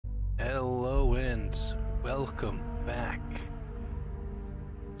Hello and welcome back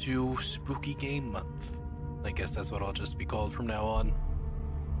to Spooky Game Month. I guess that's what I'll just be called from now on.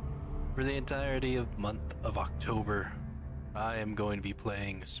 For the entirety of month of October, I am going to be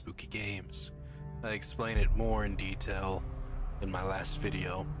playing spooky games. I explain it more in detail in my last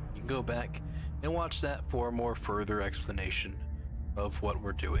video. You can go back and watch that for a more further explanation of what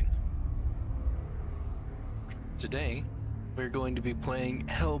we're doing. Today, we're going to be playing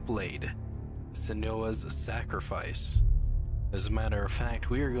Hellblade, Senua's Sacrifice. As a matter of fact,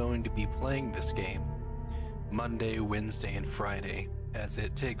 we are going to be playing this game Monday, Wednesday, and Friday, as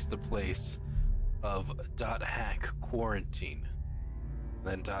it takes the place of .hack Quarantine.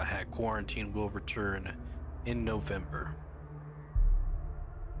 Then .hack Quarantine will return in November.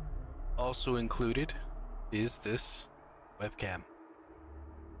 Also included is this webcam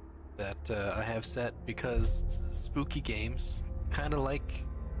that I have set because spooky games kind of like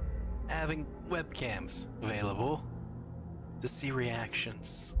having webcams available to see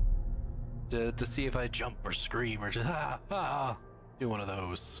reactions, to see if I jump or scream or just do one of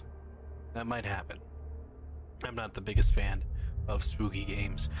those. That might happen. I'm not the biggest fan of spooky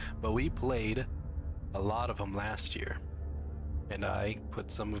games, but we played a lot of them last year, and I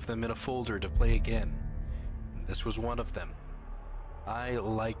put some of them in a folder to play again. And this was one of them. I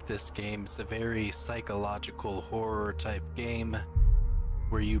like this game. It's a very psychological horror type game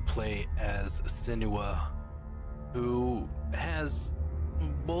where you play as Senua, who has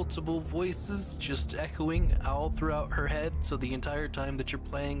multiple voices just echoing all throughout her head. So the entire time that you're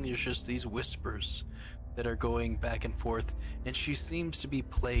playing, there's just these whispers that are going back and forth, and she seems to be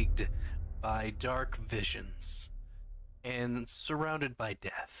plagued by dark visions and surrounded by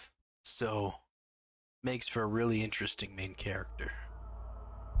death. So makes for a really interesting main character.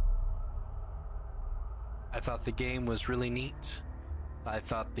 I thought the game was really neat. I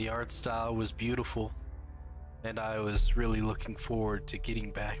thought the art style was beautiful, and I was really looking forward to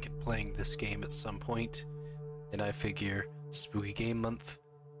getting back and playing this game at some point. And I figure Spooky Game Month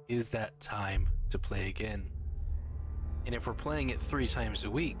is that time to play again. And if we're playing it 3 times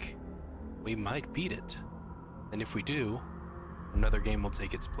a week, we might beat it. And if we do, another game will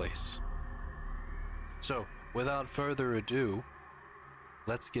take its place. So, without further ado,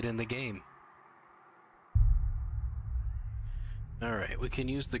 let's get in the game. Alright, we can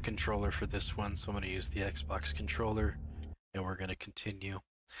use the controller for this one, so I'm going to use the Xbox controller, and we're going to continue.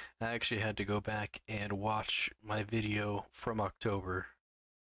 I actually had to go back and watch my video from October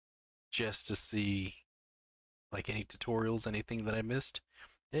just to see like any tutorials, anything that I missed.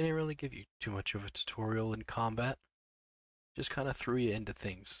 They didn't really give you too much of a tutorial in combat. Just kind of threw you into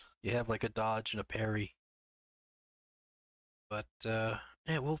things. You have like a dodge and a parry. But yeah,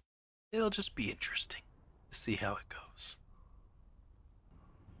 well, it'll just be interesting to see how it goes.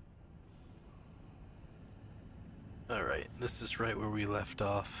 Alright, this is right where we left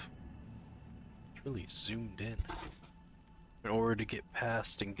off. It's really zoomed in. In order to get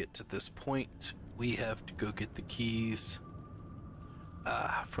past and get to this point, we have to go get the keys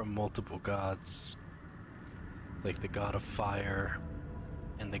from multiple gods. Like the god of fire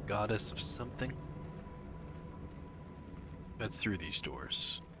and the goddess of something. That's through these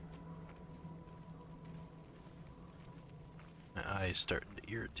doors. My eye's starting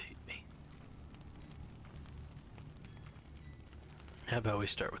to irritate me. How about we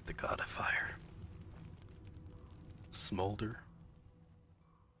start with the god of fire? Smolder.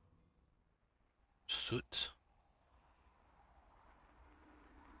 Soot.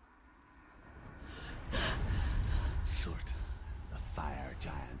 Surtr, the fire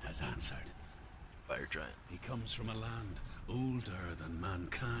giant, has answered. Fire giant. He comes from a land older than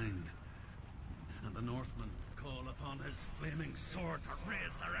mankind, and the Northmen call upon his flaming sword to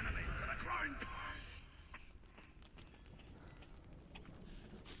raise their enemies to the ground.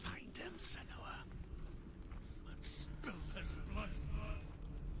 Find him, Senua, and spill his blood.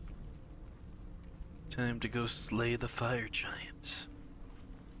 Time to go slay the fire giant.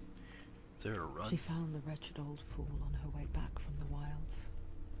 Is there a run? She found the wretched old fool on her way back from the wilds.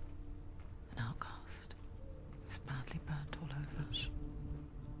 An outcast. He was badly burnt all over.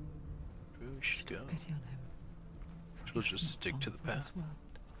 Where we should go? Pity on him. She'll just stick to the path. World.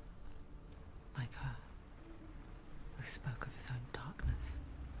 Like her, who spoke of his own darkness.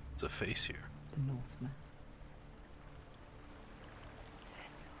 There's a face here. The Northmen.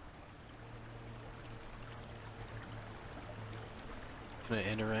 Can I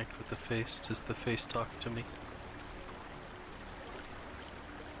interact with the face? Does the face talk to me?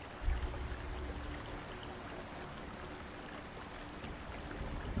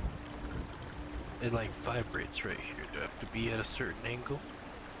 It like vibrates right here. Do I have to be at a certain angle?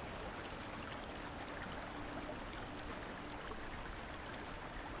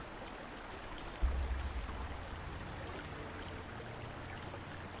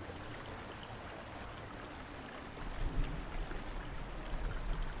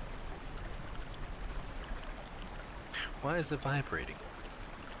 Why is it vibrating?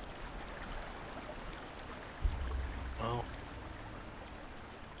 Oh.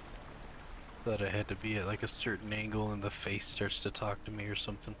 Thought I had to be at like a certain angle and the face starts to talk to me or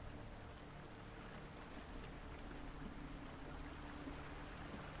something.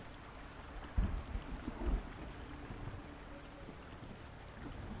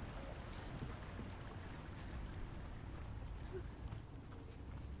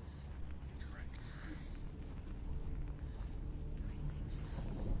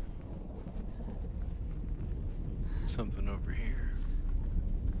 Something over here.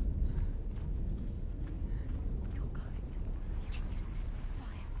 You're going to use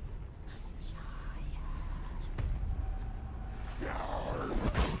fires.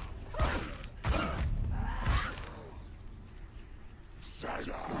 Stop!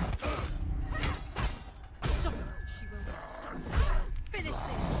 She will not stop. Finish this!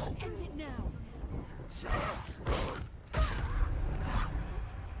 End it now!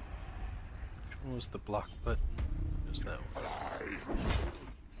 What was the block button? It was that one.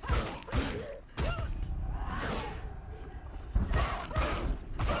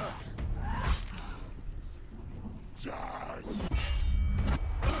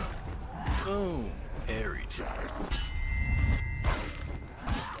 Boom! Parried. So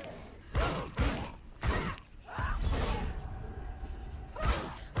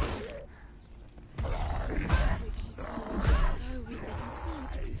we can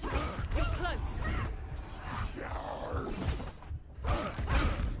see. You're close!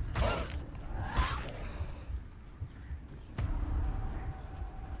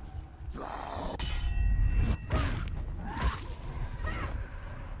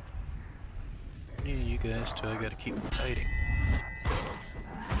 Any of you guys do I gotta keep fighting?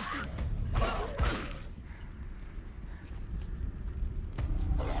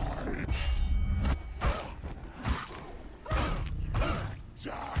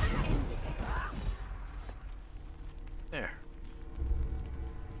 There.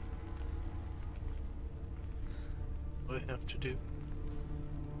 What do I have to do?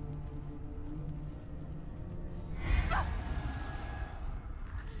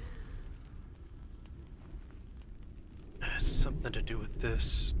 It's something to do with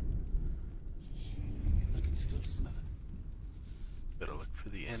this. I can still smell it. Gotta look for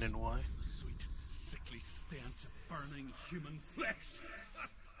the N and Y. The sweet, sickly stench of burning human flesh.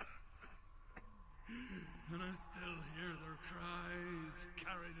 And I still hear their cries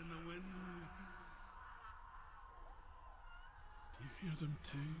carried in the wind. Do you hear them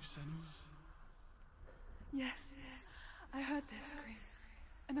too, Senua? Yes, I heard their screams,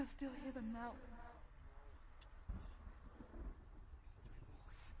 and I still hear them now.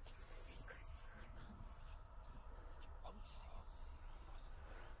 It's the secret.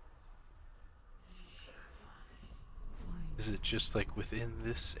 Is it just like within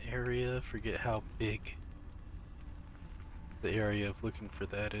this area? Forget how big the area of looking for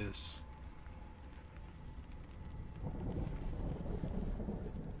that is. Are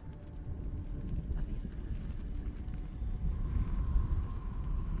these...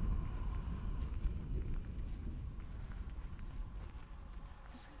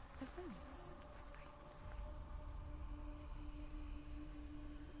 The friends?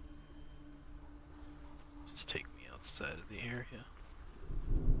 Just take me outside of the area.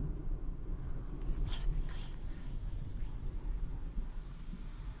 Follow the screams.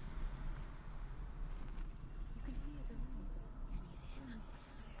 You can hear the rooms. Hear those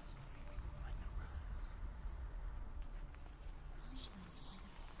voices? Find the rooms. She needs to find them.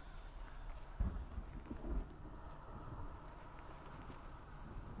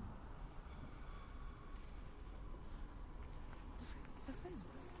 The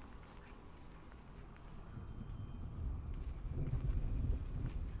friends.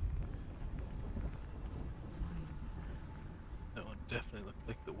 That one definitely looked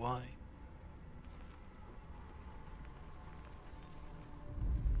like the Y.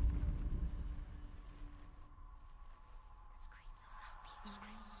 The screams will help you.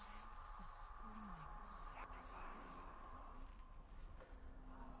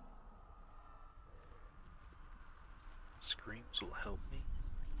 Screams will help me.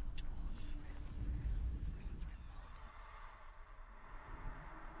 Screams towards the rooms. The rooms are important.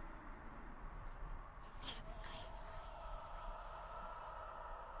 Follow the screams.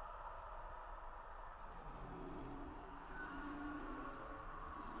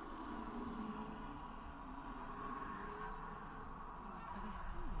 Are they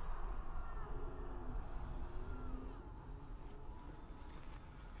screams?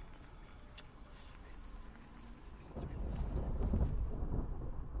 Towards the rooms. The rooms are important.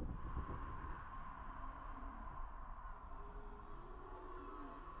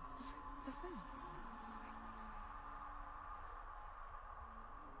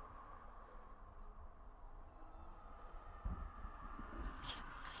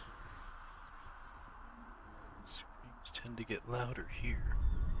 tend to get louder here.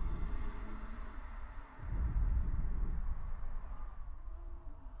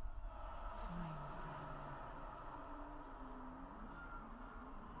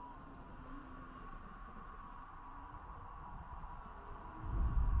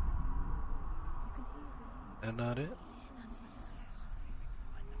 And not it?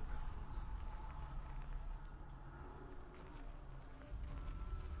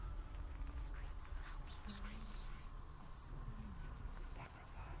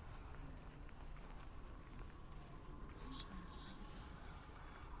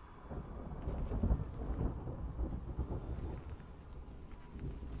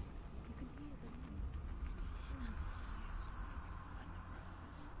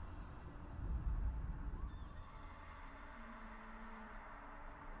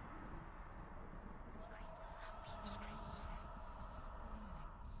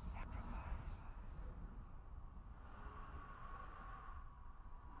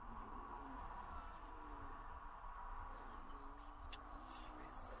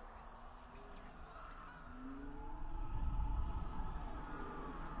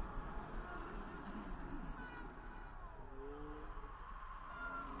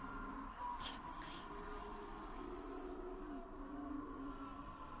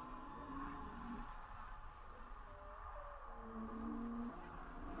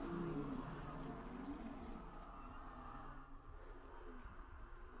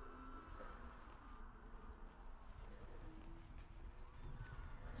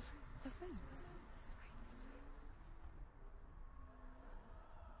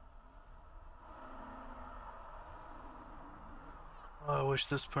 Oh, I wish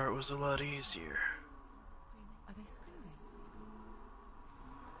this part was a lot easier. Are they screaming?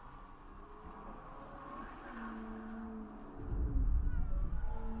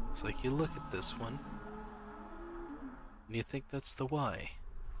 It's like you look at this one, and you think that's the Y.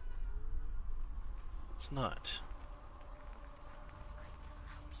 It's not.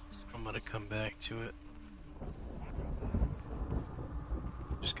 I'm gonna come back to it.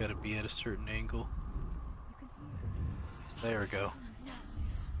 Just gotta be at a certain angle. There we go.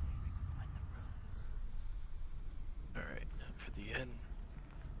 Alright, for the end.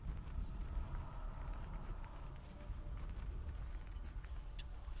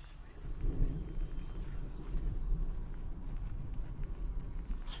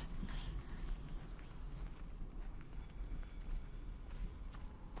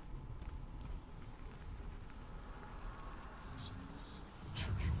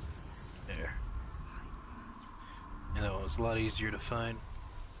 There. And that one was a lot easier to find.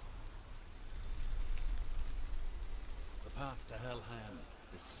 The path to Hellham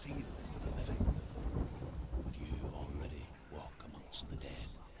is sealed to the living, but you already walk amongst the dead.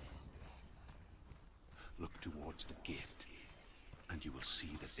 Look towards the gate, and you will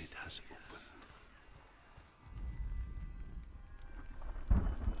see that it has opened.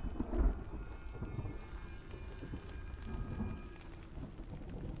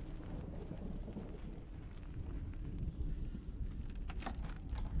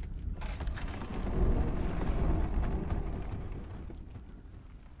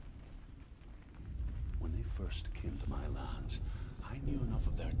 When they first came to my lands, I knew enough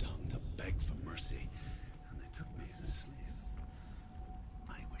of their tongue to beg for mercy, and they took me as a slave.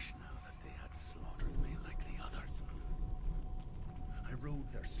 I wish now that they had slaughtered me like the others. I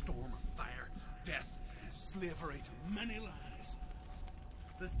rode their storm of fire, death, and slavery to many lands.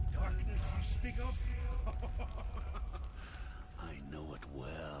 This darkness you speak of, I know it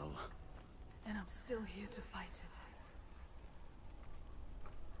well. And I'm still here to fight it.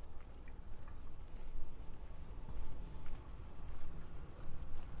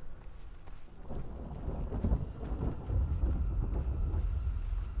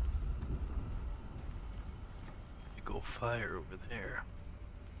 Go fire over there.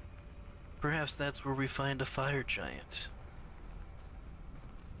 Perhaps that's where we find a fire giant.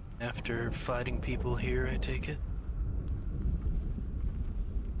 After fighting people here, I take it?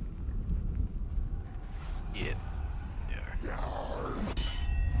 Yeah. There.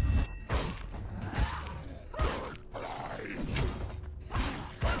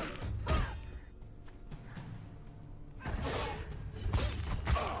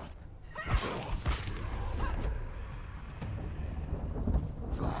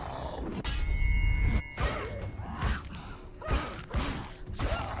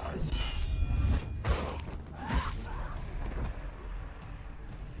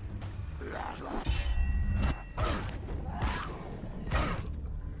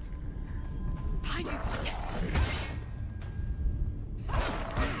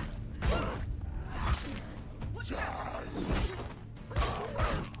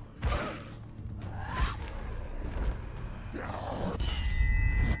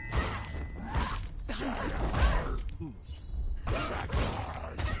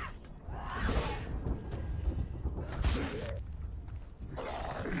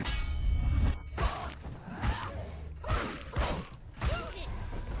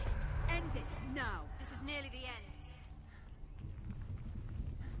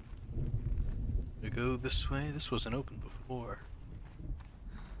 go this way? This wasn't open before.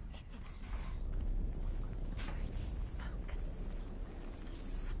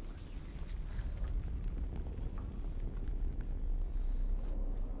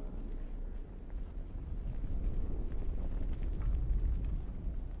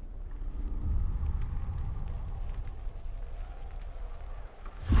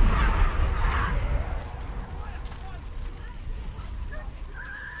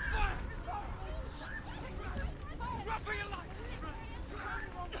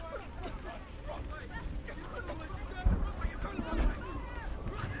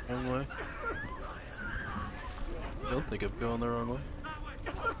 Wrong way. I don't think I'm going the wrong way.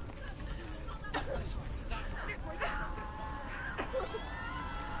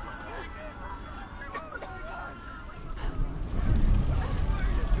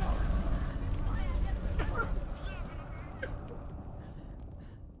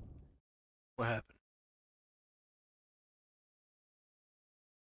 What happened?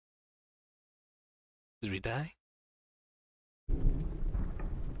 Did we die?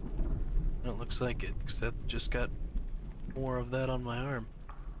 It looks like it, except just got more of that on my arm.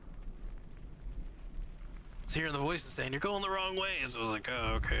 I was hearing the voices saying, "You're going the wrong way," so I was like,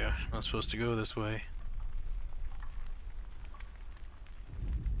 oh, okay, I'm not supposed to go this way.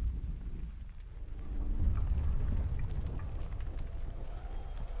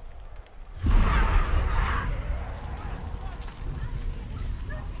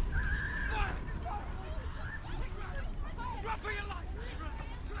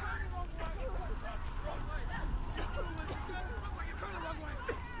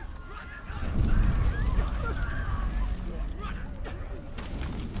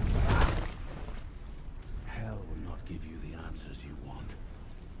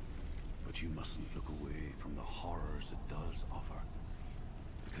 You mustn't look away from the horrors it does offer,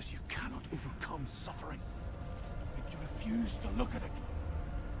 because you cannot overcome suffering if you refuse to look at it.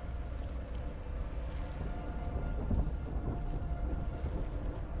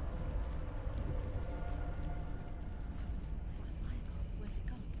 Where's the fire gone? Where's it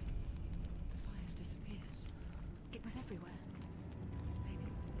gone? The fire's disappeared. It was everywhere. Maybe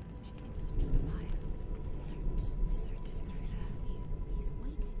it was the fire. Surtr is through there. He's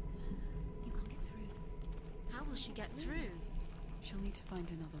waiting for her. You can't get through. How will she get through? She'll need to find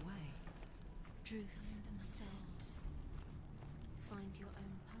another way. Truth said, find your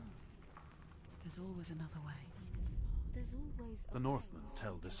own path. There's always another way. There's always The Northmen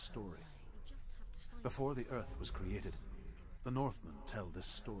tell this story. You just have to find Before the Earth was created, the Northmen tell this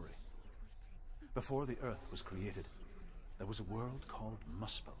story. He's waiting. Before the Earth was created, there was a world called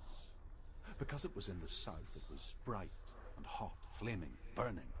Muspel. Because it was in the south, it was bright and hot, flaming,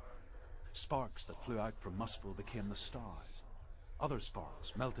 burning. Sparks that flew out from Muspel became the stars. Other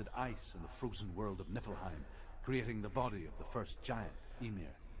sparks melted ice in the frozen world of Niflheim, creating the body of the first giant,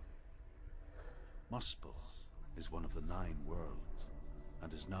 Ymir. Muspel is one of the 9 worlds,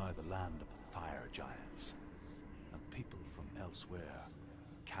 and is now the land of the fire giants. And people from elsewhere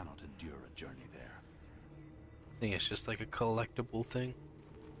cannot endure a journey there. I think it's just like a collectible thing.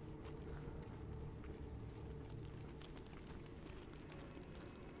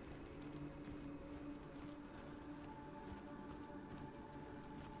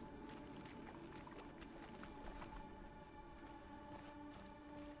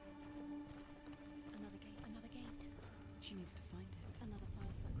 Another gate. She needs to find it. Another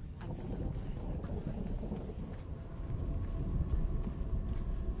fire sacrifice. Another fire sacrifice.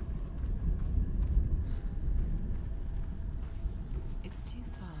 It's too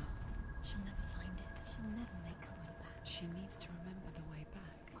far. She'll never find it. She'll never make her way back. She needs to remember the way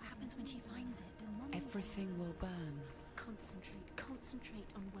back. What happens when she finds it? Everything will burn.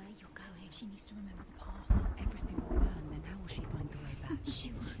 Concentrate on where you're going. She needs to remember the path. Everything will burn, then how will she find the way back?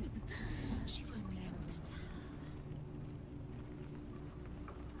 She won't. She won't be able to tell.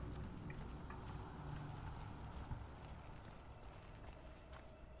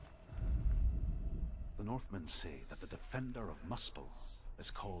 The Northmen say that the defender of Muspel is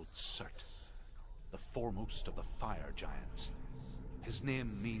called Surtr, the foremost of the fire giants. His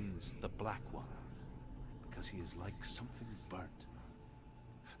name means the Black One, because he is like something burnt.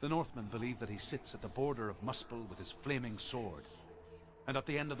 The Northmen believe that he sits at the border of Muspel with his flaming sword, and at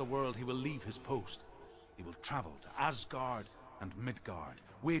the end of the world he will leave his post. He will travel to Asgard and Midgard,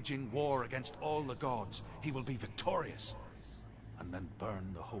 waging war against all the gods. He will be victorious, and then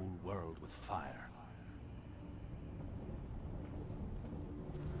burn the whole world with fire.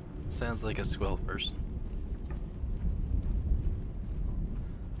 Sounds like a swell person.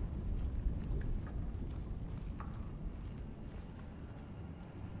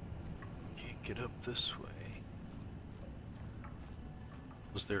 Can't it up this way.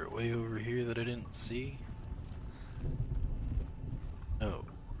 Was there a way over here that I didn't see? No.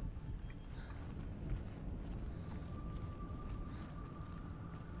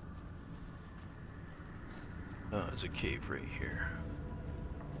 Oh, there's a cave right here.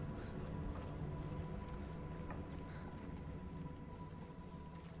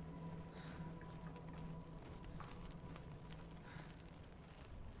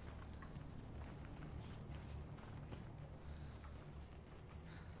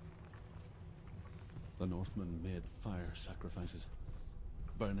 The Northmen made fire sacrifices,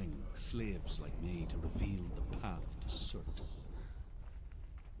 burning slaves like me to reveal the path to Surtr.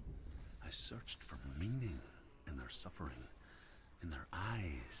 I searched for meaning in their suffering, in their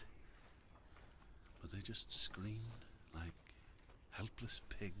eyes, but they just screamed like helpless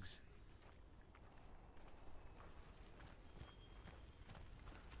pigs.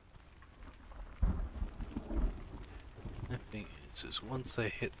 The thing is once I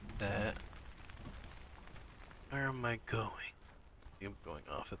hit that, where am I going? I'm going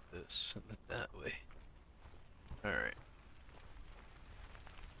off at this and then that way. Alright.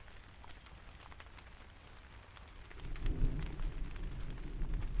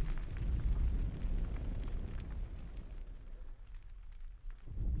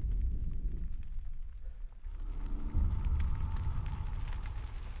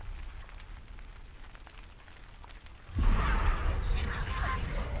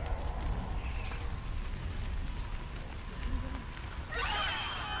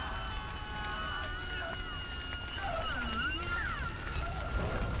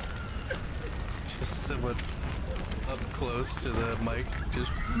 Somewhat up close to the mic,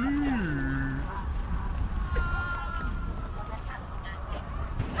 just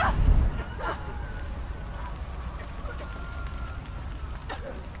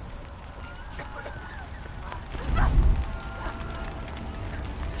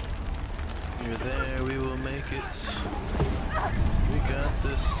you're there, we will make it. We got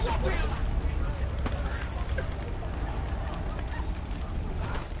this.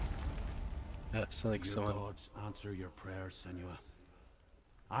 That's like someone. Gods answer your prayers, Senua.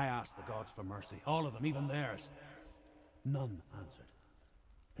 I asked the gods for mercy, all of them, even theirs. None answered.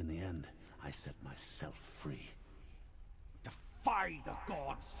 In the end, I set myself free. Defy the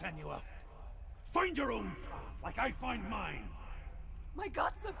gods, Senua. Find your own path, like I find mine. My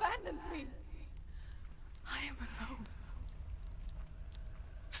gods abandoned me. I am alone.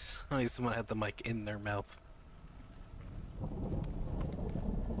 Like someone had the mic in their mouth.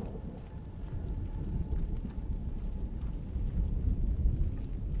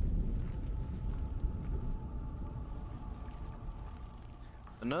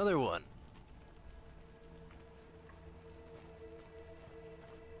 Another one.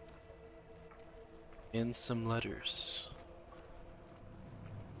 In some letters.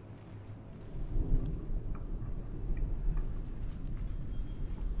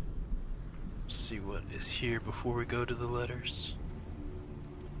 See what is here before we go to the letters.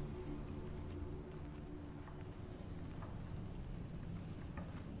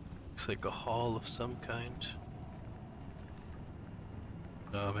 Looks like a hall of some kind.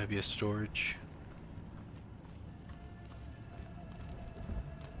 Maybe a storage.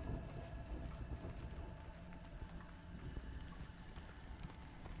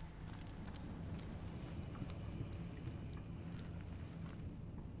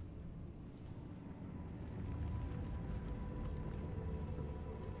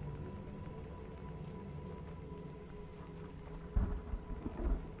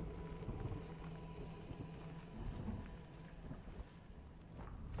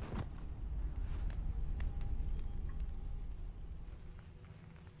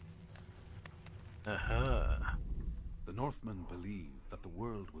 Aha. The Northmen believe that the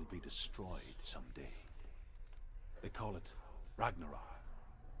world will be destroyed someday. They call it Ragnarok,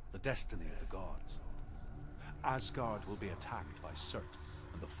 the destiny of the gods. Asgard will be attacked by Surtr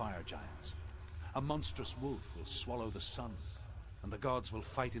and the fire giants. A monstrous wolf will swallow the sun, and the gods will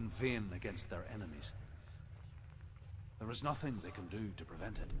fight in vain against their enemies. There is nothing they can do to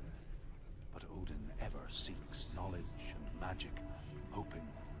prevent it, but Odin ever seeks knowledge and magic,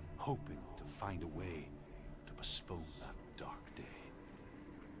 hoping to find a way to postpone that dark day.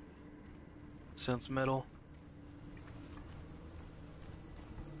 Sounds metal.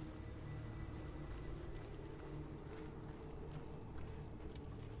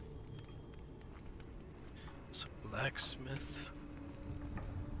 It's a blacksmith.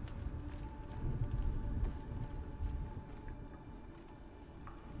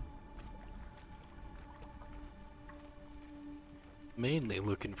 mainly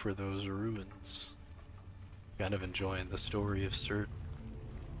looking for those ruins. Kind of enjoying the story of Surtr.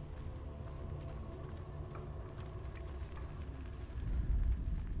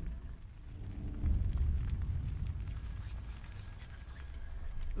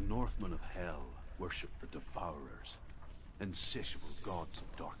 The Northmen of Hell worship the Devourers, insatiable gods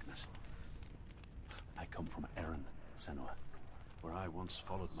of darkness. I come from Erin, Senua, where I once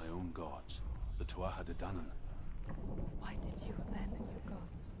followed my own gods, the Tuatha De Danann. Why did you abandon your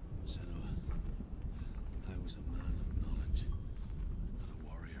gods? Senua, I was a man of knowledge, not a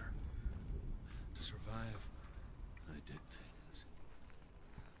warrior. To survive, I did things.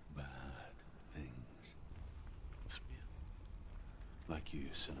 Bad things. Like you,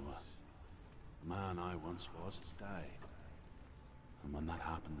 Senua. The man I once was has died. And when that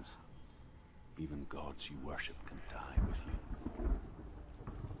happens, even gods you worship can die with you.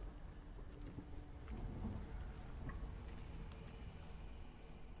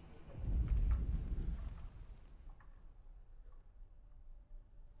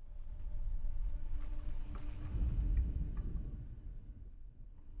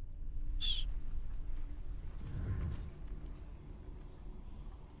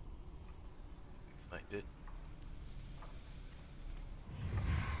 Find it.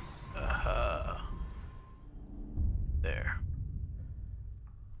 Aha. There.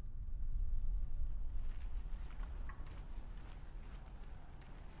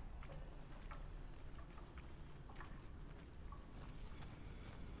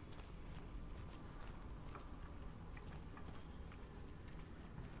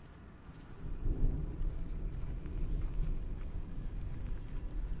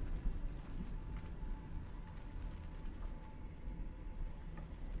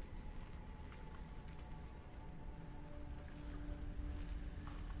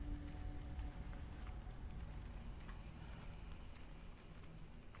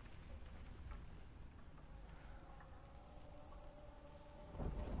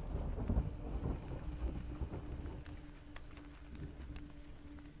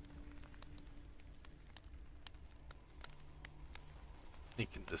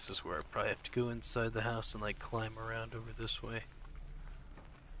 Thinking this is where I probably have to go inside the house and like climb around over this way.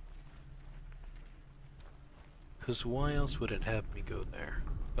 Cause why else would it have me go there?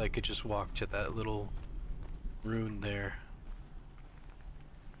 If I could just walk to that little rune there.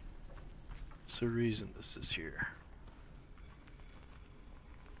 There's a reason this is here.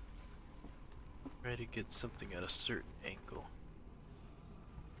 Try to get something at a certain angle.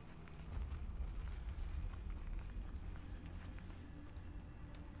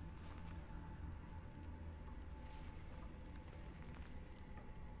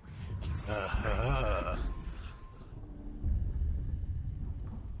 Aha.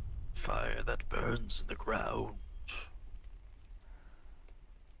 Fire that burns in the ground.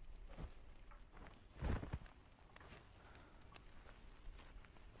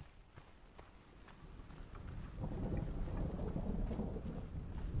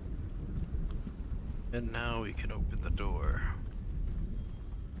 And now we can open the door.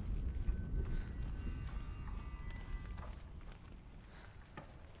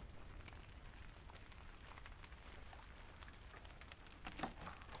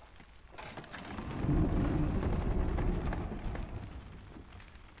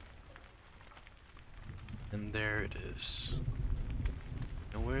 And there it is.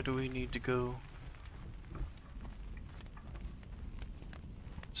 And where do we need to go?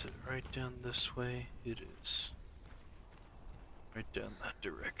 Is it right down this way? It is. Right down that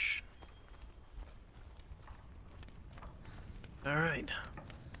direction. Alright.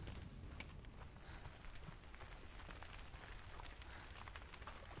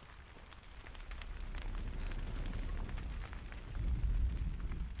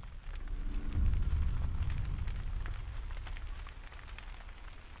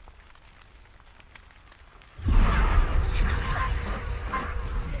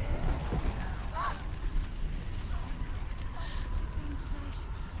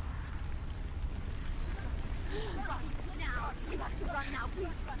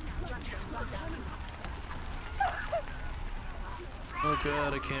 Oh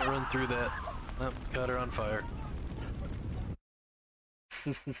god, I can't run through that. Oh, got her on fire.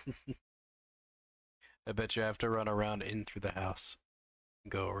 I bet you have to run around in through the house.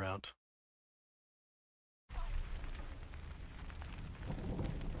 Go around.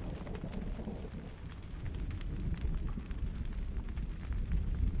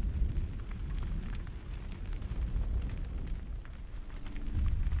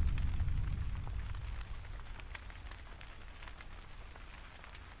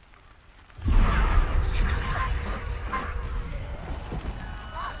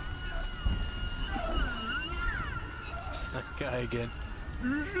 That guy again. We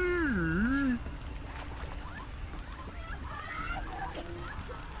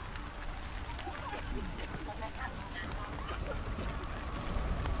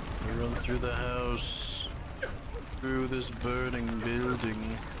run through the house, through this burning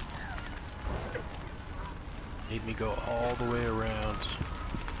building. Made me go all the way around.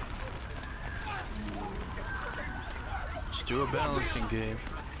 Let's do a balancing game.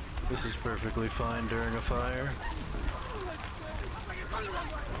 This is perfectly fine during a fire.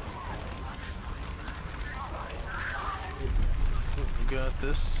 We got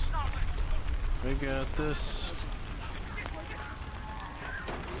this. We got this.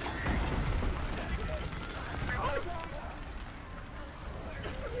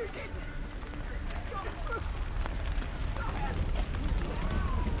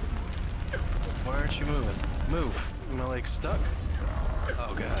 Why aren't you moving? Move. Am I like stuck?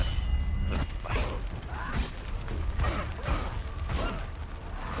 Oh god.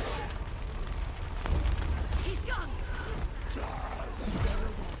 He's gone.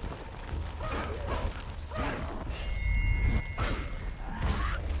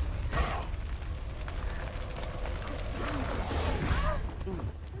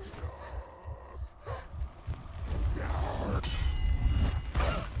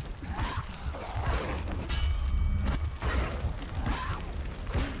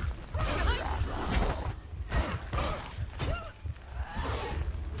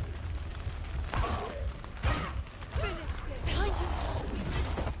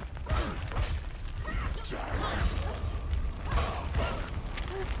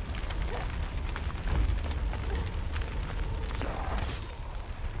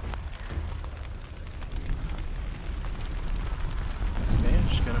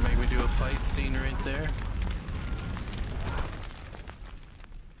 Fight scene right there.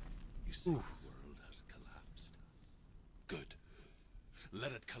 You see, the world has collapsed. Good.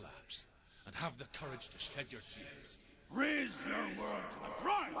 Let it collapse, and have the courage to shed your tears. Raise your world to the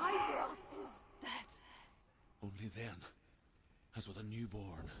brine! My world is dead. Only then, as with a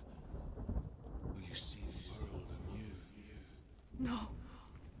newborn, will you see the world anew. No,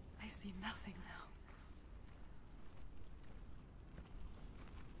 I see nothing now.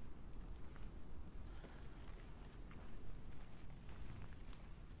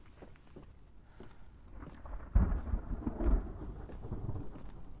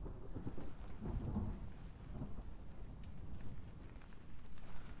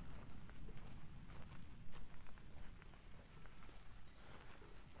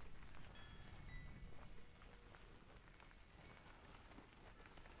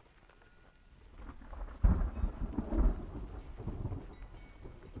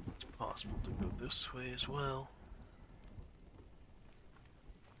 Possible to go this way as well.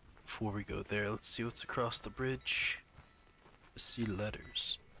 Before we go there, let's see what's across the bridge. I see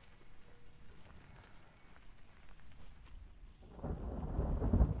letters.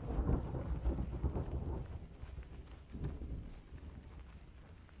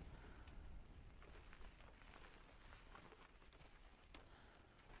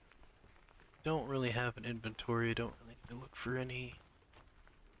 Don't really have an inventory, don't really need to look for any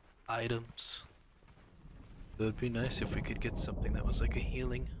items. It would be nice if we could get something that was like a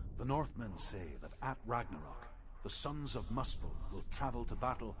healing. The Northmen say that at Ragnarok, the sons of Muspel will travel to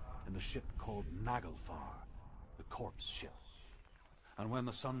battle in the ship called Naglfar, the corpse ship. And when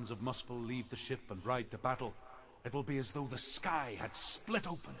the sons of Muspel leave the ship and ride to battle, it will be as though the sky had split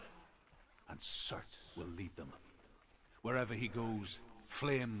open, and Surtr will lead them. Wherever he goes,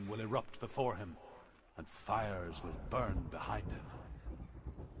 flame will erupt before him, and fires will burn behind him.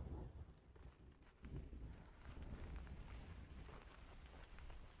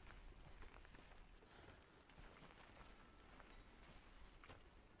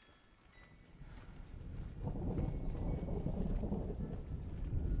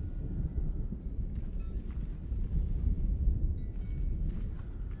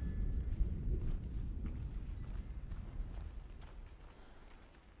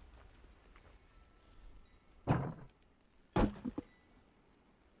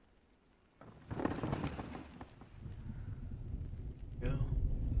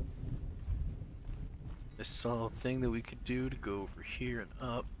 I saw a thing that we could do to go over here and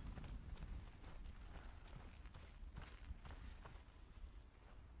up.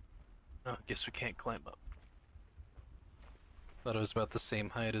 Oh, I guess we can't climb up. Thought it was about the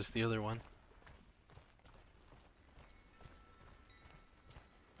same height as the other one.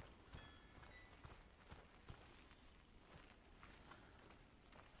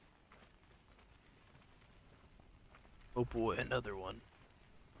 Oh boy, another one.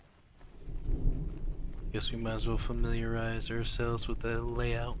 Guess guess we might as well familiarize ourselves with the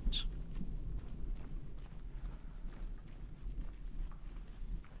layout.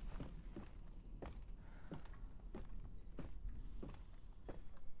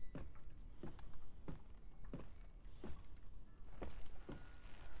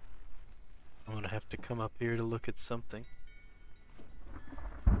 I'm gonna have to come up here to look at something.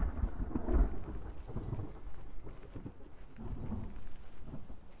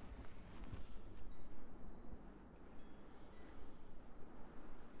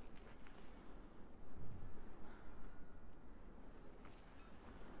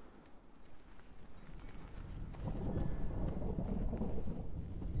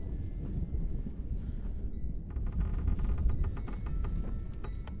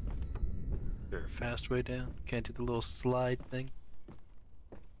 Is there a fast way down? Can't do the little slide thing?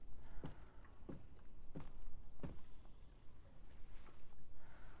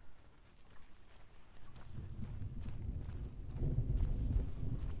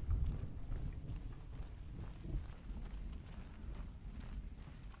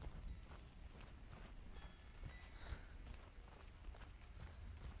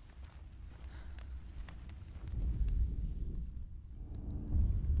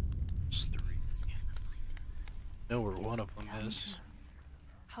 Know where one of them is.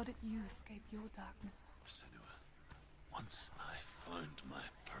 How did you escape your darkness? Senua, once I found my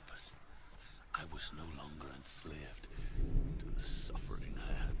purpose, I was no longer enslaved to the suffering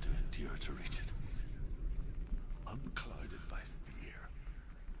I had to endure to reach it. Unclouded by fear,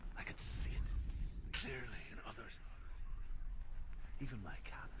 I could see it clearly in others. Even my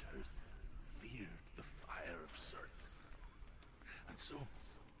captors feared the fire of Surtr. And so,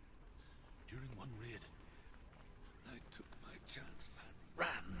 during one raid, I took my chance and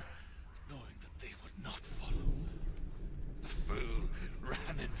ran, knowing that they would not follow. The fool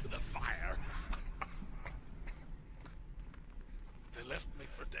ran into the fire. They left me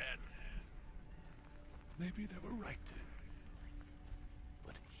for dead. Maybe they were right to.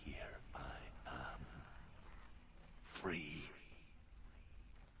 But here I am. Free.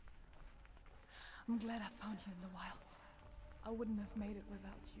 I'm glad I found you in the wilds. I wouldn't have made it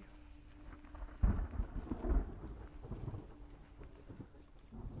without you.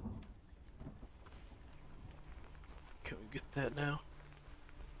 Can we get that now?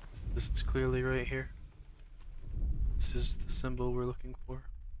 This is clearly right here. This is the symbol we're looking for.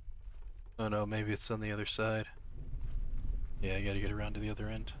 Oh no, maybe it's on the other side. Yeah, I gotta get around to the other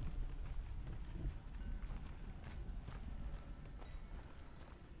end.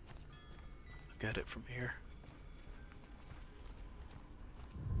 Look at it from here.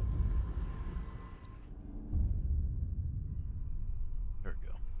 There we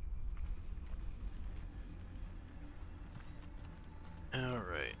go.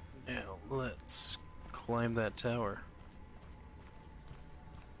 Alright, now let's climb that tower.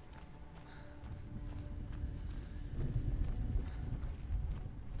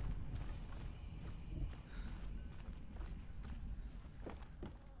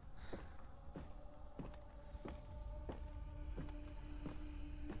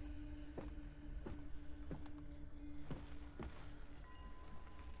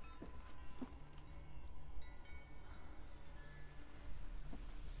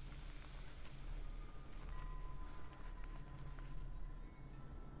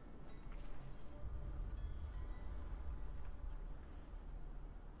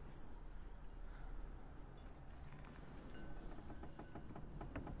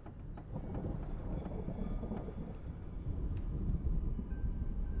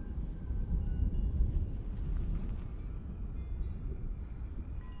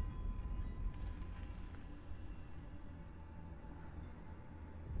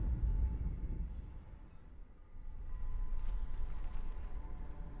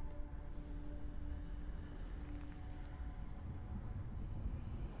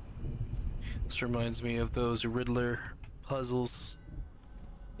 This reminds me of those Riddler puzzles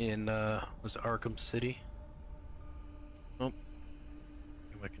in was it Arkham City? Oh,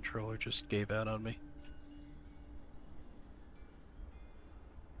 my controller just gave out on me.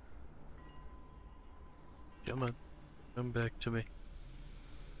 Come on, come back to me.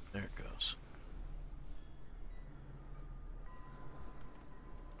 There it goes.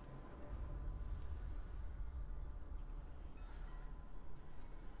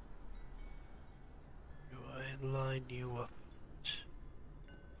 Do I line you up?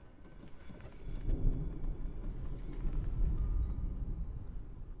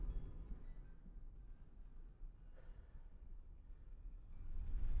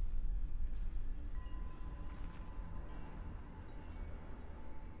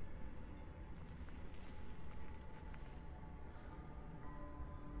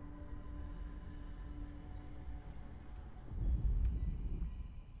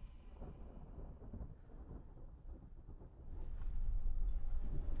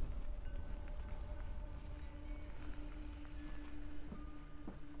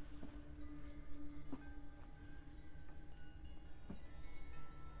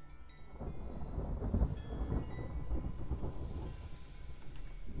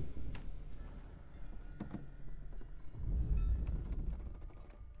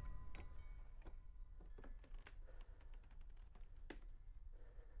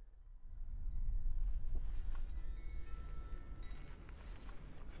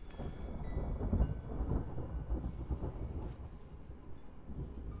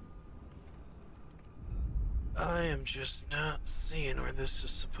 I am just not seeing where this is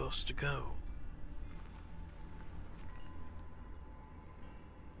supposed to go.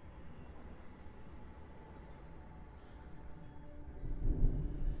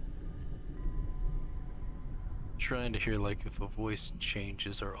 Trying to hear like if a voice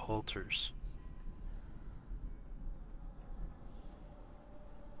changes or alters.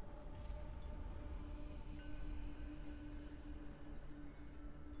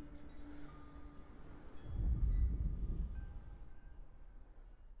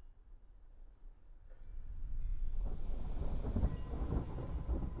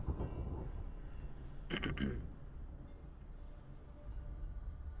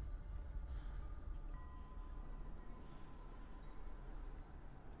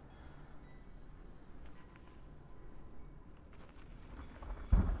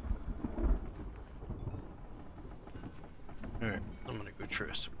 Alright, I'm gonna go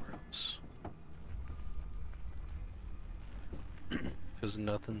try somewhere else. Because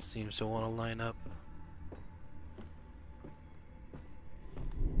nothing seems to want to line up.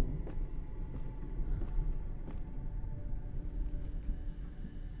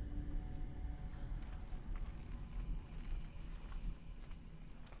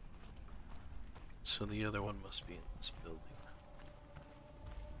 So the other one must be in this building.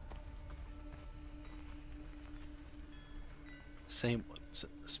 Same one's in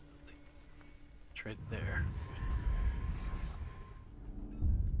this building. It's right there.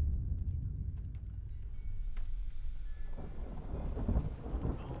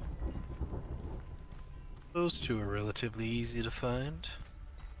 Those two are relatively easy to find.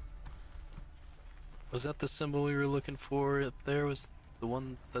 Was that the symbol we were looking for up there? Was the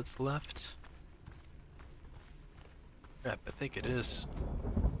one that's left? Crap, I think it is.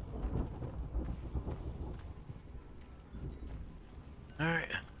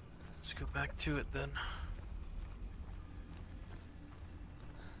 Alright, let's go back to it then.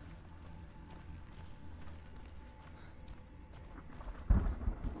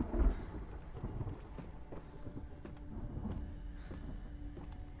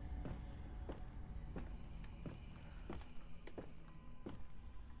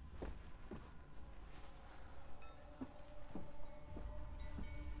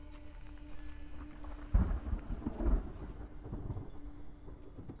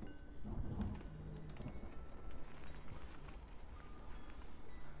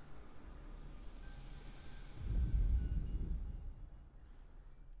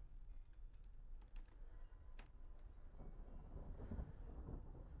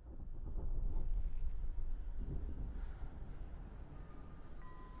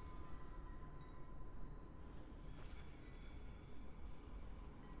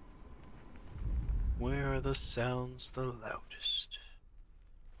 Where are the sounds the loudest?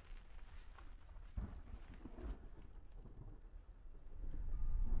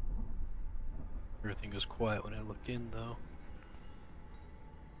 Everything goes quiet when I look in, though.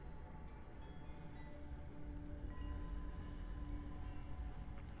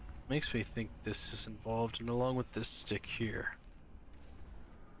 Makes me think this is involved, and along with this stick here.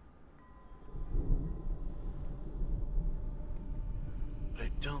 But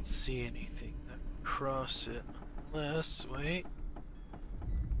I don't see anything that would cross it. Unless, wait.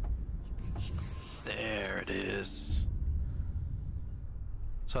 There it is.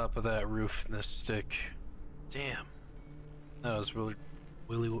 Top of that roof in this stick. Damn. That was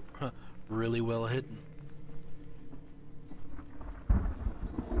really well hidden.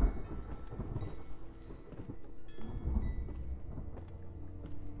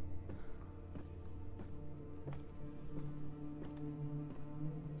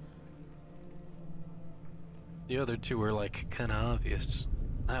 The other two were like kinda obvious.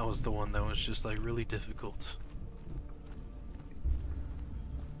 That was the one that was just like really difficult.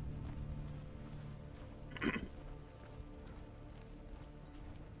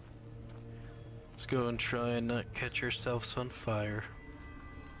 Let's go and try and not catch ourselves on fire.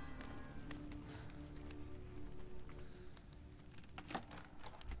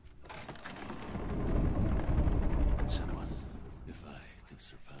 Senua, if I can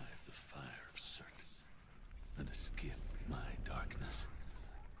survive the fire of Surtr and escape my darkness,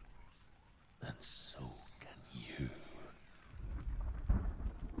 then so can you.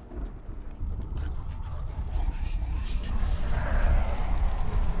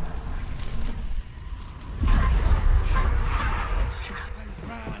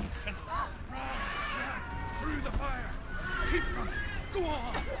 Run, Senua! Run! Through the fire! Keep running! Go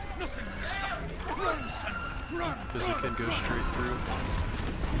on! Nothing will stop you! Run, Senua! Run! Because it can go straight through.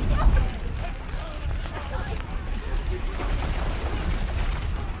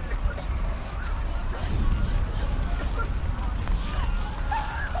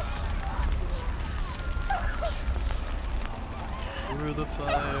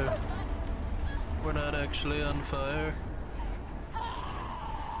 fire. We're not actually on fire.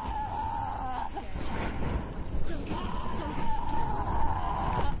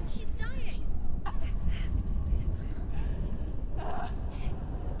 She's dying.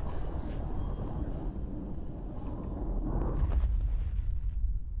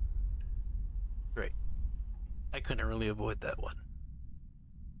 Great. I couldn't really avoid that one.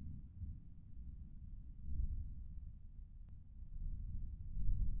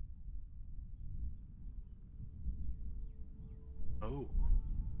 Oh.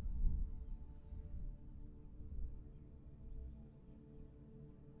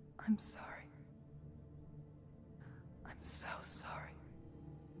 I'm sorry. I'm so sorry.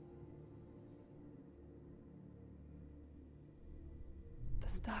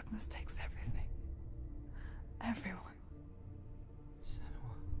 This darkness takes everything. Everyone.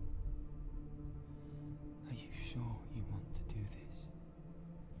 Senua, are you sure you want to do this?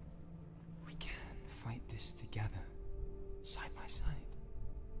 We can fight this together, side by side.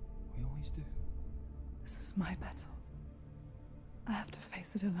 We always do. This is my battle. I have to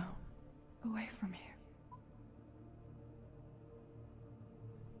face it alone, away from here.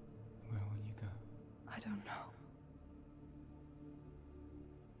 Where will you go? I don't know.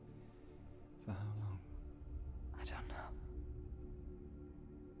 For how long? I don't know.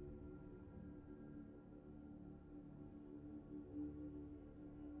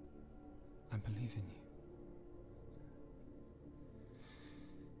 I believe in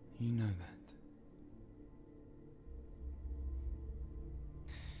you. You know that.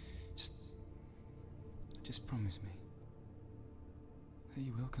 Just promise me that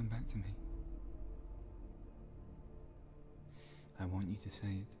you will come back to me. I want you to say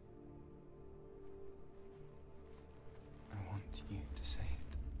it. I want you to say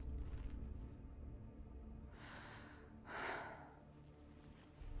it.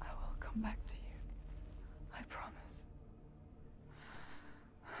 I will come back to you. I promise.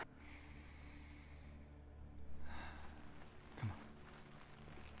 Come on.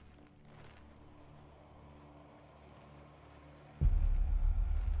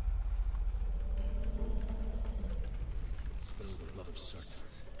 Spill the blood of Surtr.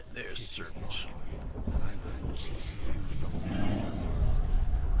 There's Surtr. And I will keep you from me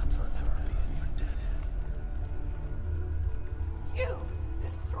and forever be in your debt. You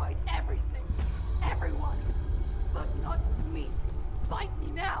destroyed everything. Everyone. But not me. Fight me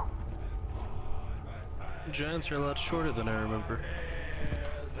now. Giants are a lot shorter than I remember.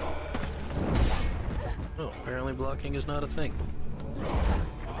 Oh, apparently blocking is not a thing.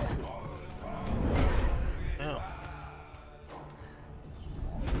 Ow.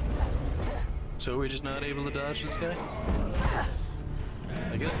 So we're just not able to dodge this guy?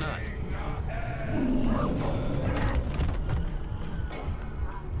 I guess not.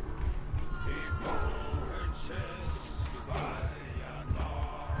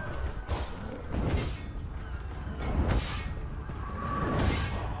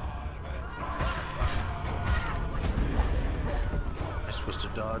 Am I supposed to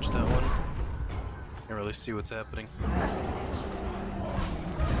dodge that one? Can't really see what's happening.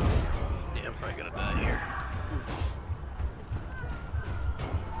 Yeah, I'm probably gonna die here. Oof.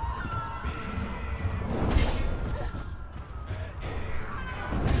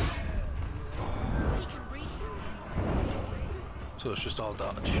 So it's just all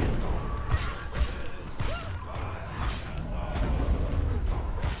dodge.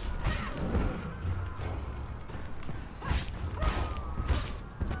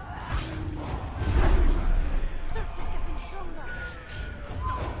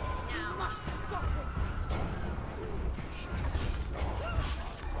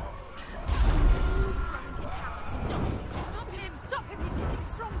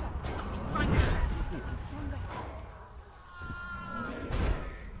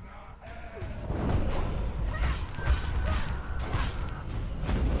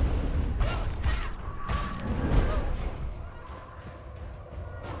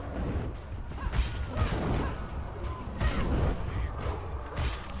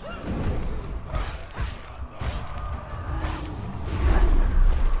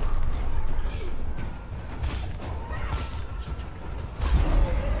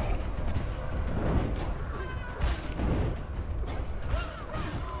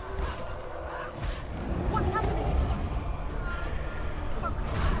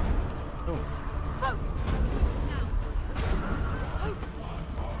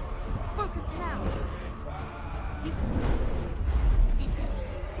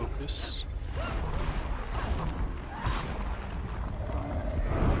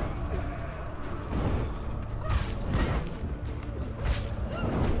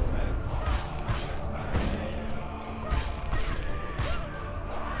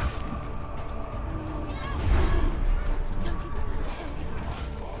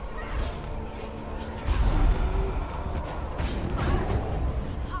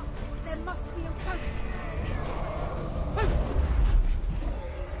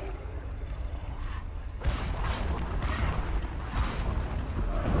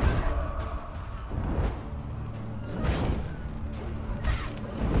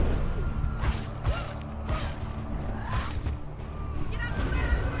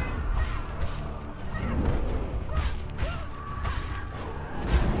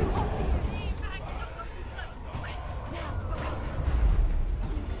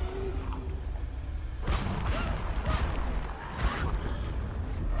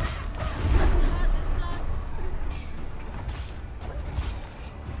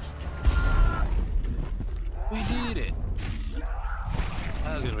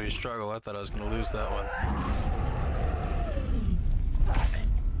 we struggle. I thought I was going to lose that one.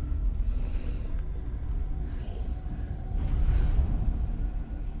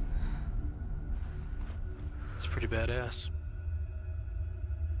 It's pretty badass.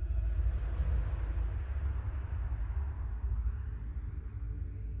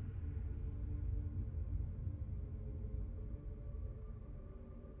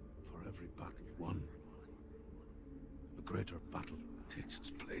 For every battle won, a greater battle takes its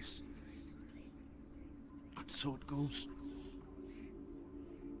place. And so it goes.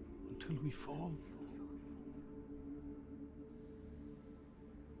 Until we fall.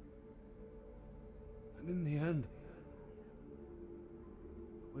 And in the end,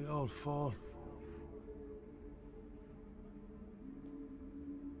 we all fall.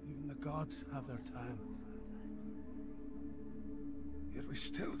 Even the gods have their time. Yet we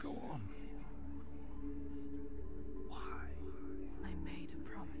still go on. Why? I made a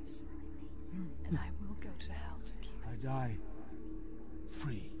promise, and I will go to hell to keep I it. die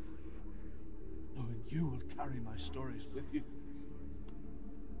free, knowing you will carry my stories with you.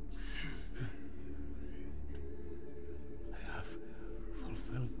 I have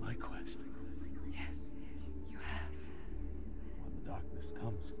fulfilled my quest. Yes, you have. When the darkness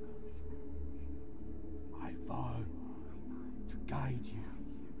comes, I vow to guide you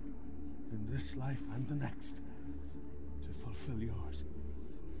in this life and the next to fulfill yours.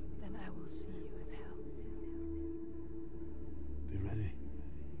 Then I will see you in hell. Be ready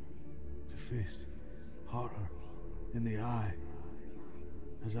to face horror in the eye,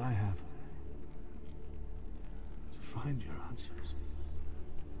 as I have, to find your answers.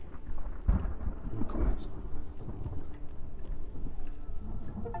 Your quest.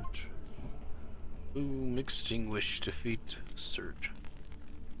 Boom, extinguish, defeat, Surtr.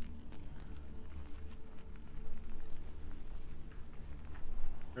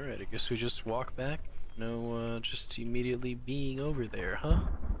 Alright, I guess we just walk back. No, just immediately being over there, huh?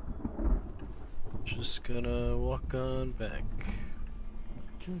 Just gonna walk on back.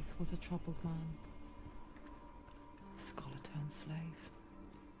 Druth was a troubled man. A scholar turned slave.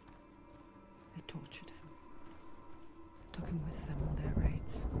 They tortured him. Took him with them on their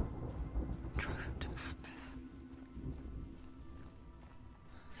raids. Drove him to madness.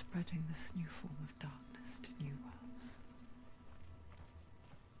 Spreading this new form of darkness to new worlds.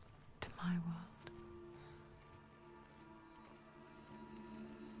 To my world.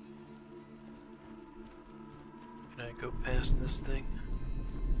 Can I go past this thing?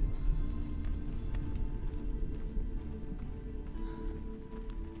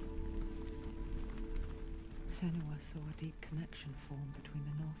 Senua saw a deep connection form between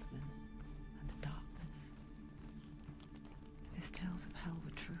the Northmen and the darkness. If his tales of hell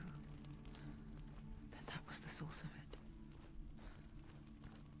were true, then that was the source of it.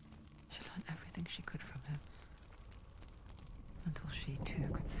 She learned everything she could from him, until she too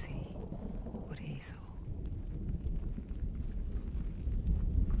could see what he saw.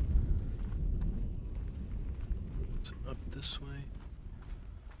 Is it up this way?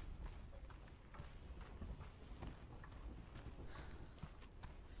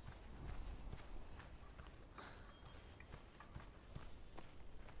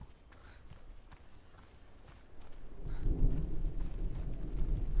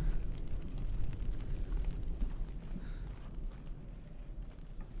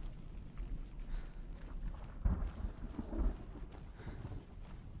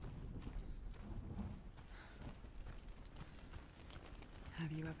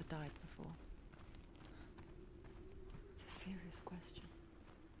 Have you ever died before? It's a serious question.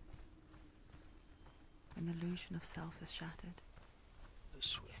 When the illusion of self is shattered,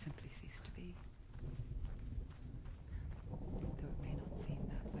 This way. you simply cease to be. Though it may not seem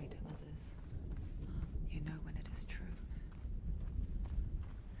that way to others, you know when it is true.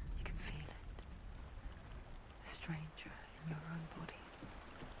 You can feel it. A stranger in your own body.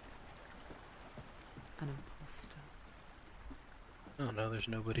 An imposter. Oh no, there's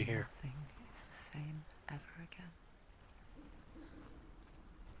nobody here. Nothing is the same ever again.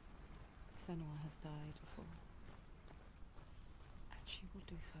 Senua has died before. And she will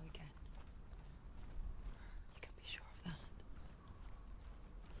do so again. You can be sure of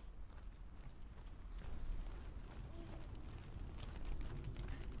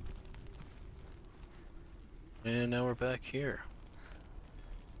that. And now we're back here.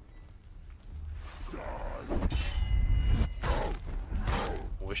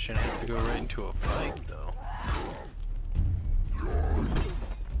 Wish I didn't have to go right into a fight, though.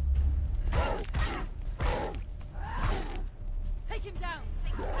 Take him down!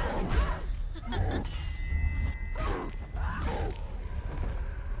 Take him down!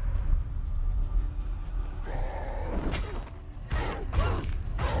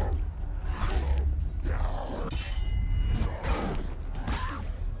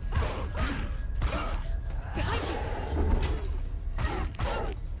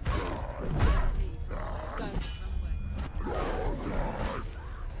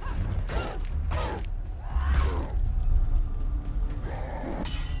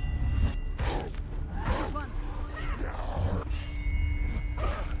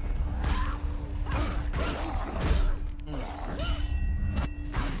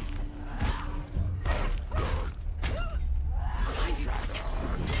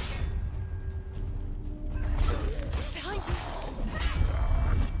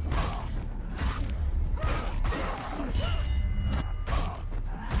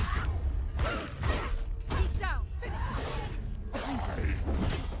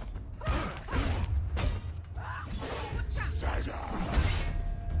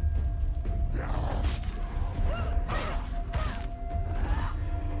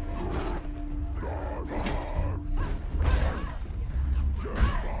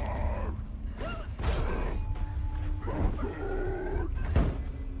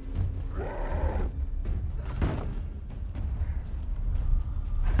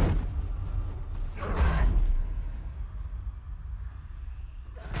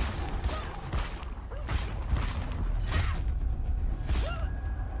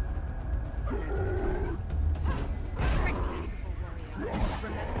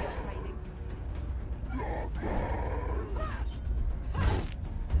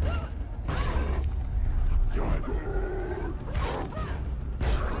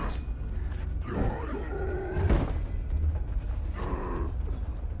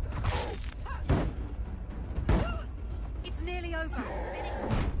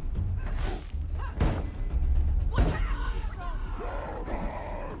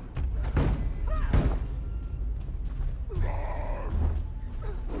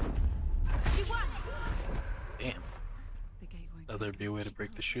 there'd be a way to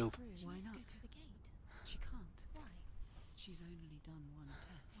break the shield. Why not? She can't. Why? She's only done one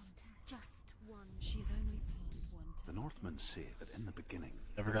test. Just one. She's only passed one test. The Northmen say that in the beginning,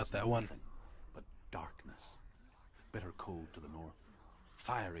 Never there got was that one. nothing but darkness. Bitter cold to the north,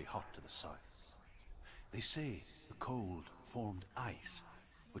 fiery hot to the south. They say the cold formed ice,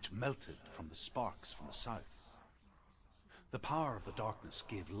 which melted from the sparks from the south. The power of the darkness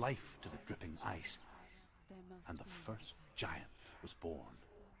gave life to the dripping ice, and the first giant was born,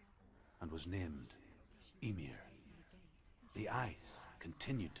 and was named Ymir. The ice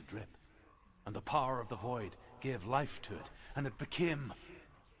continued to drip, and the power of the void gave life to it, and it became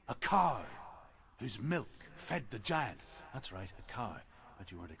a cow, whose milk fed the giant. That's right, a cow.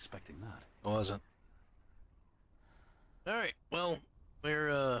 Bet you weren't expecting that. I wasn't. Alright, well,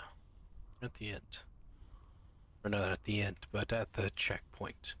 we're at the end. Or not at the end, but at the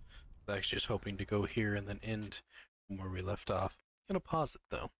checkpoint. I was actually just hoping to go here and then end from where we left off. I'm gonna pause it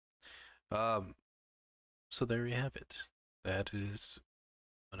though. So there you have it. That is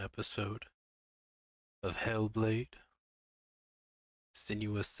an episode of Hellblade,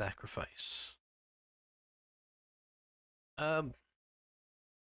 Senua's Sacrifice. God,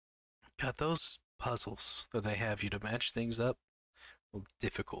 those puzzles that they have you to match things up, well,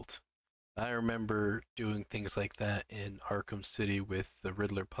 difficult. I remember doing things like that in Arkham City with the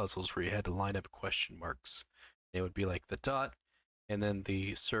Riddler puzzles where you had to line up question marks. It would be like the dot and then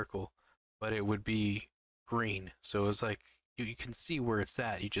the circle, but it would be green. So it was like you can see where it's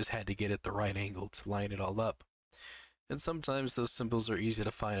at. You just had to get at the right angle to line it all up. And sometimes those symbols are easy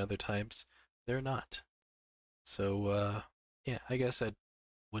to find, other times they're not. So, yeah, I guess I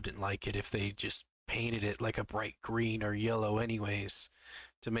wouldn't like it if they just painted it like a bright green or yellow anyways,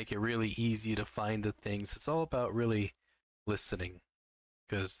 to make it really easy to find the things. It's all about really listening,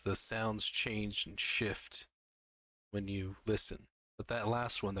 because the sounds change and shift when you listen. But that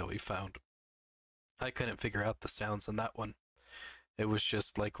last one that we found, I couldn't figure out the sounds on that one. It was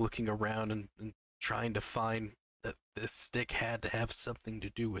just like looking around and trying to find that this stick had to have something to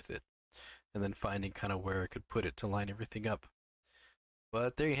do with it, and then finding kind of where I could put it to line everything up.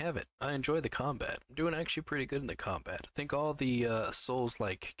 But there you have it. I enjoy the combat. I'm doing actually pretty good in the combat. I think all the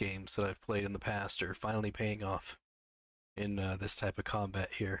Souls-like games that I've played in the past are finally paying off in this type of combat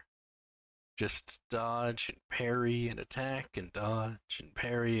here. Just dodge and parry and attack and dodge and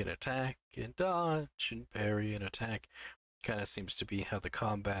parry and attack and dodge and parry and attack. Kind of seems to be how the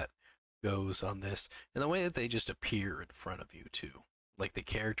combat goes on this. And the way that they just appear in front of you too. Like the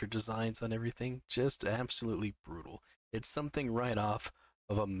character designs on everything, just absolutely brutal. It's something right off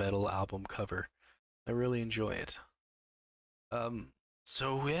of a metal album cover. I really enjoy it.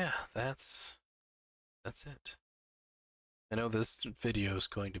 So yeah, that's it. I know this video is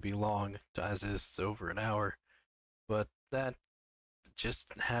going to be long, as is it's over an hour, but that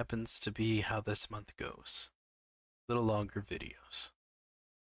just happens to be how this month goes. Little longer videos.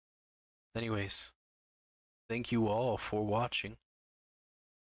 Anyways, thank you all for watching,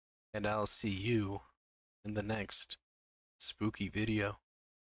 and I'll see you in the next spooky video.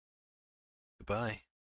 Goodbye.